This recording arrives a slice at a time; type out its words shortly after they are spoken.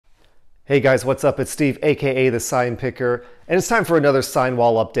Hey guys, what's up? It's Steve, aka the Sign Picker, and it's time for another sign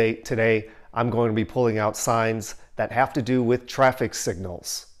wall update. Today, I'm going to be pulling out signs that have to do with traffic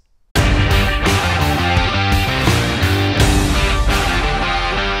signals.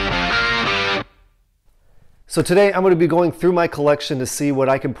 So today, I'm going to be going through my collection to see what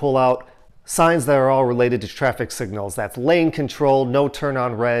I can pull out signs that are all related to traffic signals. That's lane control, no turn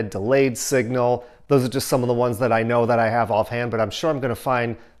on red, delayed signal. Those are just some of the ones that I know that I have offhand, but I'm sure I'm going to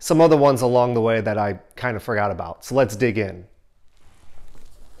find some other ones along the way that I kind of forgot about. So let's dig in.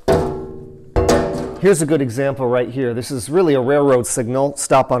 Here's a good example right here. This is really a railroad signal,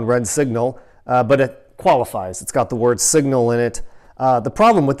 stop on red signal, but it qualifies. It's got the word signal in it. The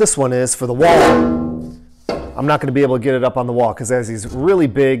problem with this one is for the wall, I'm not going to be able to get it up on the wall because it has these really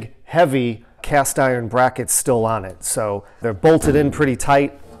big, heavy cast iron brackets still on it. So they're bolted in pretty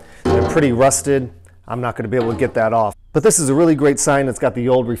tight. They're pretty rusted. I'm not going to be able to get that off. But this is a really great sign. It's got the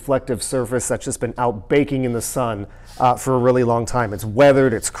old reflective surface that's just been out baking in the sun for a really long time. It's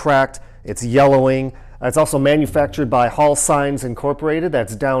weathered, it's cracked, it's yellowing. It's also manufactured by Hall Signs Incorporated.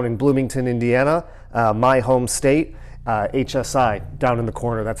 That's down in Bloomington, Indiana, my home state. HSI down in the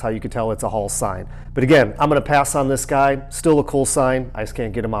corner. That's how you can tell it's a Hall sign. But again, I'm going to pass on this guy. Still a cool sign. I just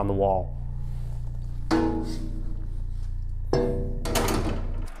can't get him on the wall.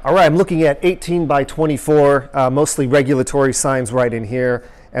 All right, I'm looking at 18 by 24, mostly regulatory signs right in here.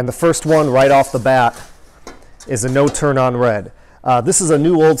 And the first one right off the bat is a no turn on red. This is a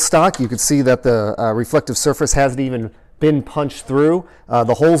new old stock. You can see that the reflective surface hasn't even been punched through.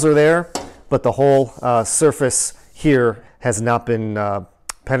 The holes are there, but the whole surface here has not been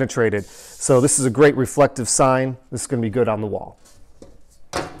penetrated. So this is a great reflective sign. This is going to be good on the wall.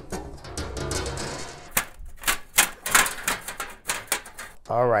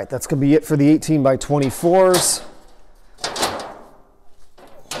 All right, that's going to be it for the 18 by 24s.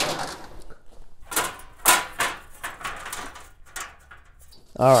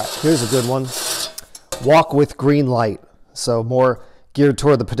 All right, here's a good one. Walk with green light. So more geared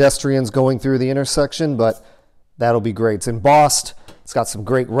toward the pedestrians going through the intersection, but that'll be great. It's embossed. It's got some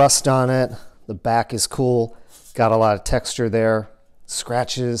great rust on it. The back is cool. Got a lot of texture there.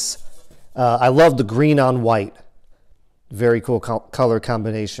 Scratches. I love the green on white. Very cool color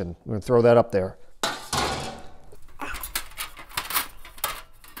combination. I'm going to throw that up there.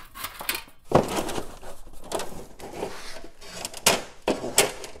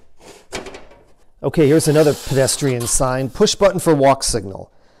 Okay, here's another pedestrian sign. Push button for walk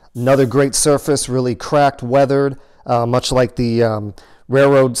signal. Another great surface, really cracked, weathered, much like the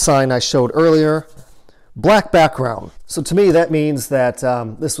railroad sign I showed earlier. Black background. So to me, that means that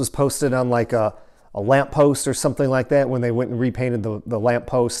this was posted on like a lamp post or something like that. When they went and repainted the lamp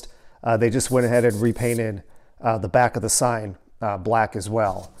post, they just went ahead and repainted the back of the sign black as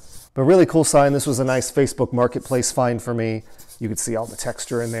well. But really cool sign. This was a nice Facebook Marketplace find for me. You could see all the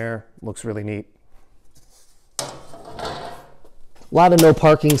texture in there. Looks really neat. A lot of no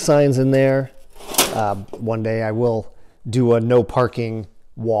parking signs in there. One day I will do a no parking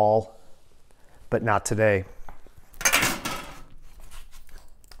wall, but not today.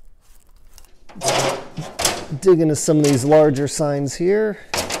 Dig into some of these larger signs here.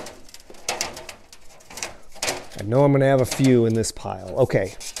 I know I'm going to have a few in this pile.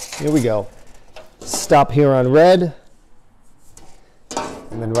 Okay, here we go. Stop here on red.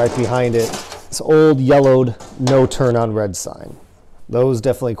 And then right behind it, this old yellowed no turn on red sign. Those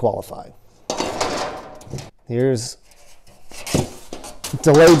definitely qualify. Here's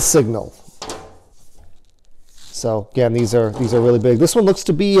delayed signal. So again, these are really big. This one looks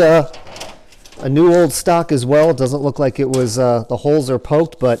to be a new old stock as well. It doesn't look like it was, the holes are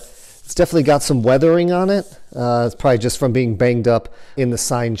poked, but it's definitely got some weathering on it. It's probably just from being banged up in the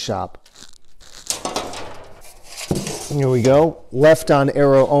sign shop. Here we go. Left on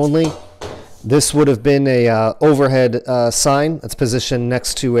arrow only. This would have been a overhead sign that's positioned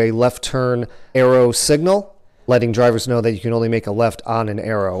next to a left turn arrow signal, letting drivers know that you can only make a left on an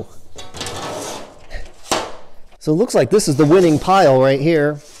arrow. So it looks like this is the winning pile right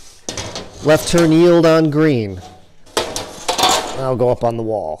here. Left turn yield on green. I'll go up on the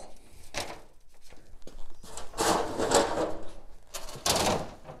wall.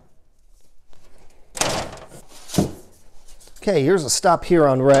 Okay, here's a stop here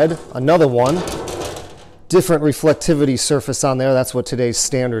on red. Another one. Different reflectivity surface on there. That's what today's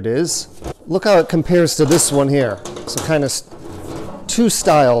standard is. Look how it compares to this one here. So kind of two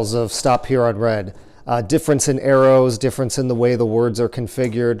styles of stop here on red. Difference in arrows, difference in the way the words are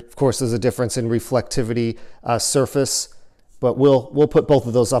configured. Of course, there's a difference in reflectivity surface, but we'll put both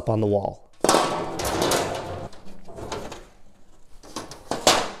of those up on the wall.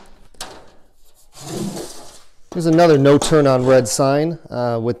 Here's another no turn on red sign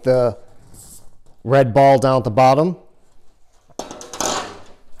with the red ball down at the bottom.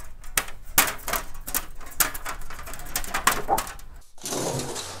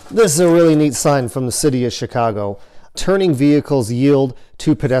 This is a really neat sign from the city of Chicago. Turning vehicles yield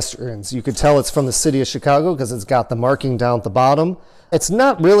to pedestrians. You could tell it's from the city of Chicago because it's got the marking down at the bottom. It's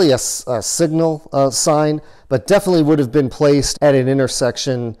not really a signal sign, but definitely would have been placed at an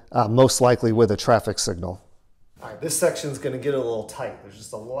intersection, most likely with a traffic signal. All right, this section's going to get a little tight. There's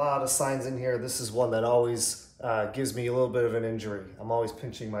just a lot of signs in here. This is one that always gives me a little bit of an injury. I'm always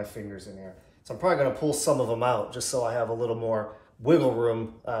pinching my fingers in here. So I'm probably going to pull some of them out just so I have a little more wiggle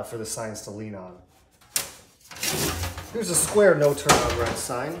room for the signs to lean on. Here's a square no turn on red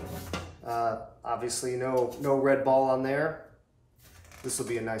sign. Obviously no red ball on there. This will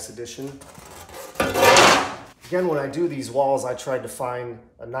be a nice addition. Again, when I do these walls, I tried to find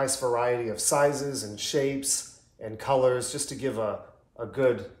a nice variety of sizes and shapes and colors just to give a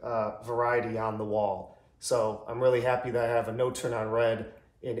good variety on the wall. So I'm really happy that I have a no turn on red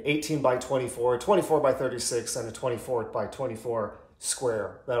in 18 by 24, 24 by 36, and a 24 by 24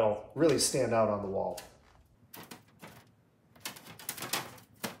 square. That'll really stand out on the wall.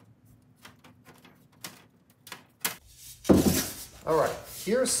 All right,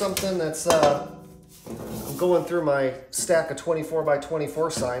 here's something that's, I'm going through my stack of 24 by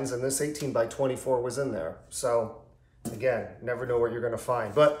 24 signs, and this 18 by 24 was in there. So again, never know what you're gonna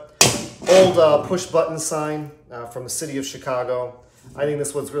find. But old push button sign from the city of Chicago. I think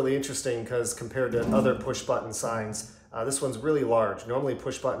this one's really interesting because compared to other push button signs, this one's really large. Normally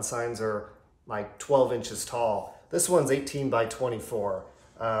push button signs are like 12 inches tall. This one's 18 by 24.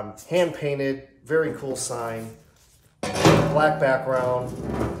 Hand painted, very cool sign. Black background,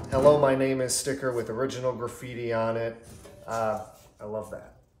 hello, my name is sticker with original graffiti on it. I love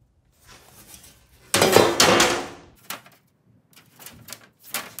that.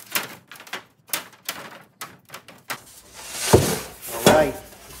 All right,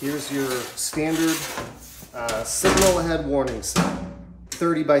 here's your standard signal ahead warning sign.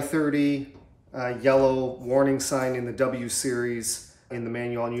 30 by 30 yellow warning sign in the W series in the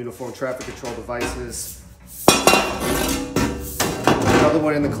manual and uniform traffic control devices. Another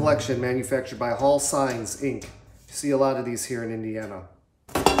one in the collection, manufactured by Hall Signs, Inc. You see a lot of these here in Indiana.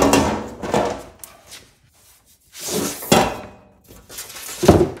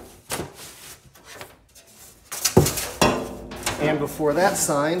 And before that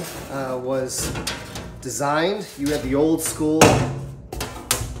sign was designed, you had the old school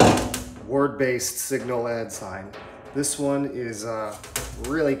word-based signal ahead sign. This one is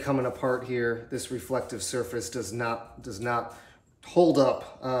really coming apart here. This reflective surface does not hold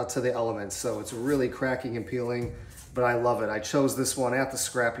up to the elements, so it's really cracking and peeling, but I love it. I chose this one at the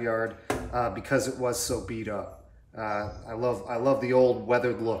scrapyard because it was so beat up. I love the old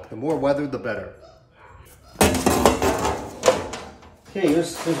weathered look. The more weathered, the better. Okay,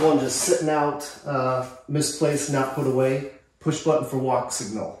 here's one just sitting out, misplaced, not put away. Push button for walk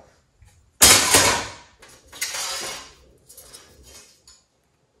signal.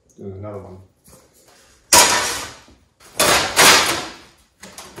 There's another one.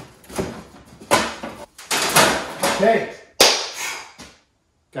 Okay,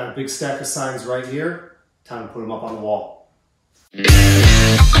 got a big stack of signs right here. Time to put them up on the wall.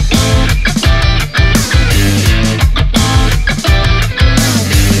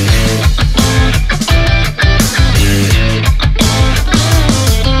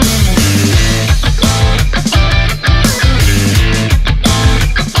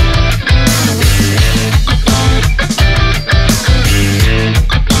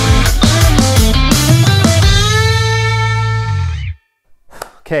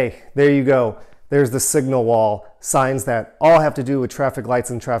 Okay, there you go. There's the signal wall, signs that all have to do with traffic lights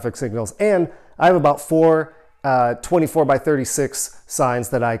and traffic signals. And I have about 4 24 by 36 signs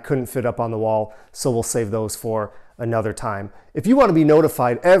that I couldn't fit up on the wall, so we'll save those for another time. If you want to be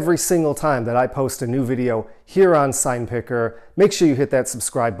notified every single time that I post a new video here on Sign Picker, make sure you hit that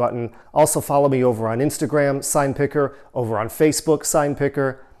subscribe button. Also follow me over on Instagram, Sign Picker, over on Facebook, Sign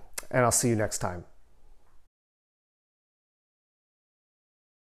Picker, and I'll see you next time.